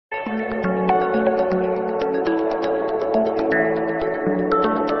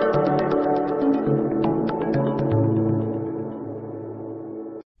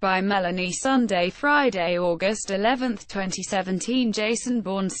By Melanie. Sunday, Friday, August 11, 2017. Jason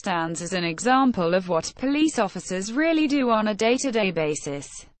Bourne stands as an example of what police officers really do on a day-to-day basis.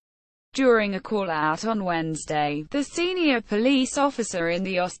 During a call-out on Wednesday, the senior police officer in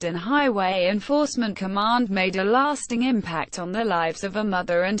the Austin Highway Enforcement Command made a lasting impact on the lives of a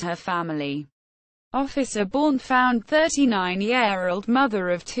mother and her family. Officer Bourne found 39-year-old mother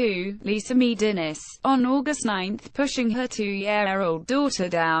of two, Lisa Dennis, on August 9, pushing her 2-year-old daughter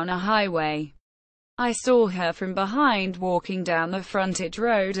down a highway. I saw her from behind walking down the frontage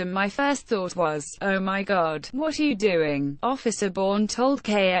road and my first thought was, "Oh my God, what are you doing?" Officer Bourne told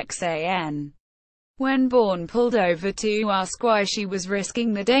KXAN. When Bourne pulled over to ask why she was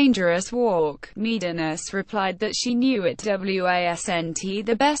risking the dangerous walk, Dennis replied that she knew it wasn't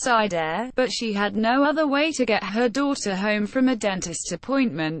the best idea, but she had no other way to get her daughter home from a dentist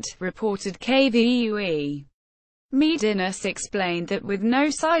appointment, reported KVUE. Dennis explained that with no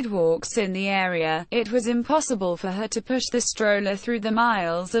sidewalks in the area, it was impossible for her to push the stroller through the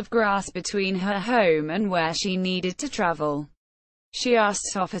miles of grass between her home and where she needed to travel. She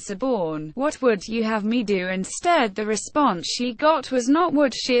asked Officer Bourne, "What would you have me do instead?" The response she got was not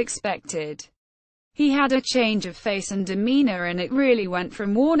what she expected. He had a change of face and demeanor, and it really went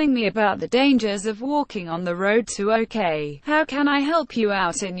from warning me about the dangers of walking on the road to "Okay, how can I help you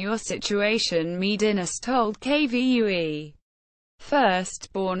out in your situation?" Dennis told KVUE.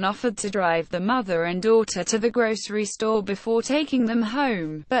 First, Bourne offered to drive the mother and daughter to the grocery store before taking them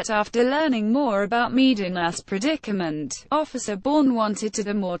home, but after learning more about Dennis' predicament, Officer Bourne wanted to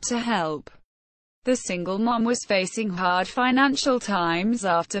do more to help. The single mom was facing hard financial times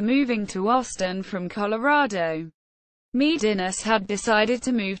after moving to Austin from Colorado. Dennis had decided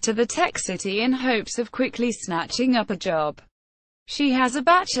to move to the tech city in hopes of quickly snatching up a job. She has a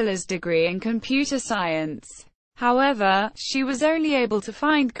bachelor's degree in computer science. However, she was only able to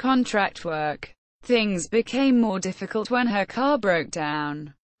find contract work. Things became more difficult when her car broke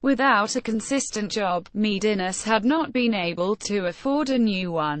down. Without a consistent job, Dennis had not been able to afford a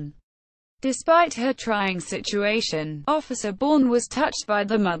new one. Despite her trying situation, Officer Bourne was touched by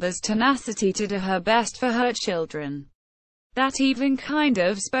the mother's tenacity to do her best for her children. "That even kind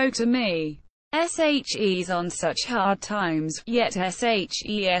of spoke to me. SHE's on such hard times, yet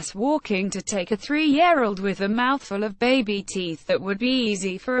SHE's walking to take a 3-year-old with a mouthful of baby teeth that would be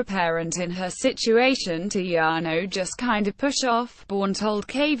easy for a parent in her situation to just kinda push off," Bourne told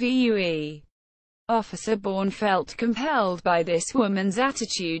KVUE. Officer Bourne felt compelled by this woman's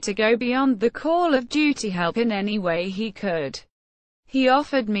attitude to go beyond the call of duty help in any way he could. He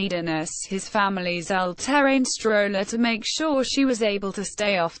offered Dennis his family's all-terrain stroller to make sure she was able to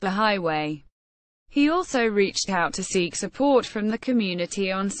stay off the highway. He also reached out to seek support from the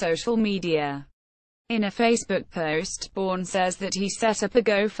community on social media. In a Facebook post, Bourne says that he set up a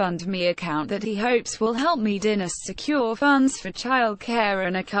GoFundMe account that he hopes will help Dennis secure funds for childcare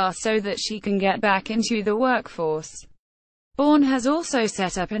and a car so that she can get back into the workforce. Bourne has also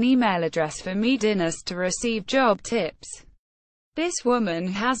set up an email address for Dennis to receive job tips. "This woman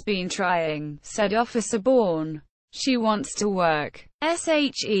has been trying," said Officer Bourne. "She wants to work.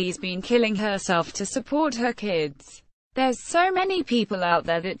 SHE's been killing herself to support her kids. There's so many people out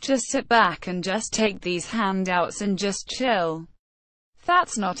there that just sit back and just take these handouts and just chill.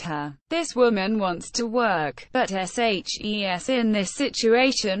 That's not her. This woman wants to work, but SHE's in this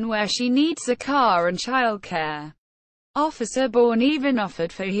situation where she needs a car and childcare." Officer Bourne even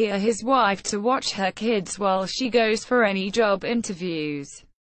offered for his wife to watch her kids while she goes for any job interviews.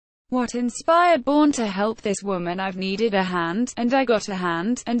 "What inspired Bourne to help this woman? I've needed a hand, and I got a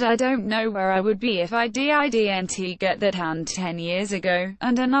hand, and I don't know where I would be if I didn't get that hand 10 years ago,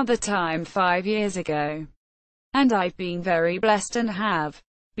 and another time 5 years ago. And I've been very blessed and have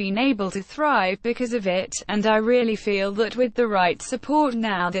been able to thrive because of it, and I really feel that with the right support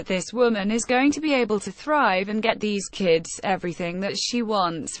now that this woman is going to be able to thrive and get these kids everything that she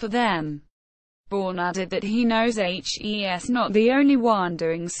wants for them." Bourne added that he knows HE's not the only one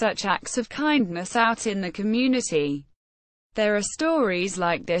doing such acts of kindness out in the community. There are stories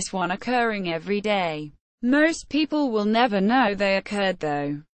like this one occurring every day. Most people will never know they occurred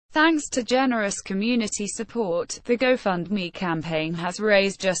though. Thanks to generous community support, the GoFundMe campaign has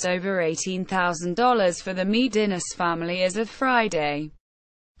raised just over $18,000 for the Dennis family as of Friday.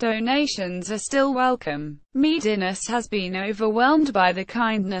 Donations are still welcome. Dennis has been overwhelmed by the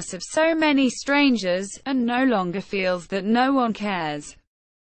kindness of so many strangers, and no longer feels that no one cares.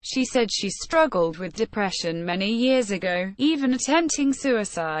 She said she struggled with depression many years ago, even attempting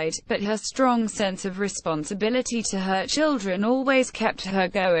suicide, but her strong sense of responsibility to her children always kept her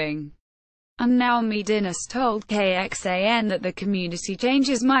going. And now Medeiros told KXAN that the community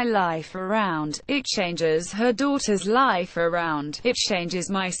changes my life around, it changes her daughter's life around, it changes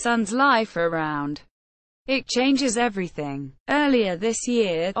my son's life around. It changes everything. Earlier this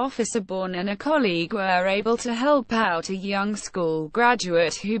year, Officer Borne and a colleague were able to help out a young school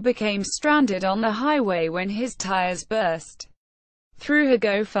graduate who became stranded on the highway when his tires burst. Through her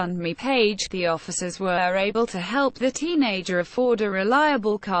GoFundMe page, the officers were able to help the teenager afford a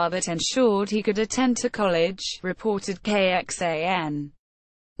reliable car that ensured he could attend to college, reported KXAN.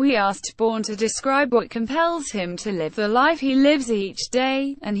 We asked Borne to describe what compels him to live the life he lives each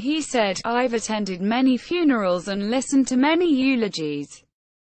day, and he said, "I've attended many funerals and listened to many eulogies.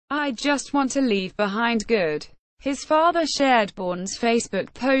 I just want to leave behind good." His father shared Borne's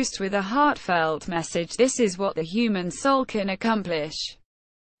Facebook post with a heartfelt message: "This is what the human soul can accomplish.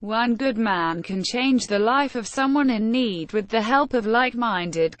 One good man can change the life of someone in need with the help of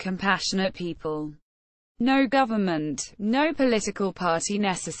like-minded, compassionate people. No government, no political party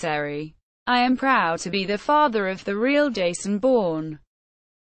necessary. I am proud to be the father of the real Jason Borne."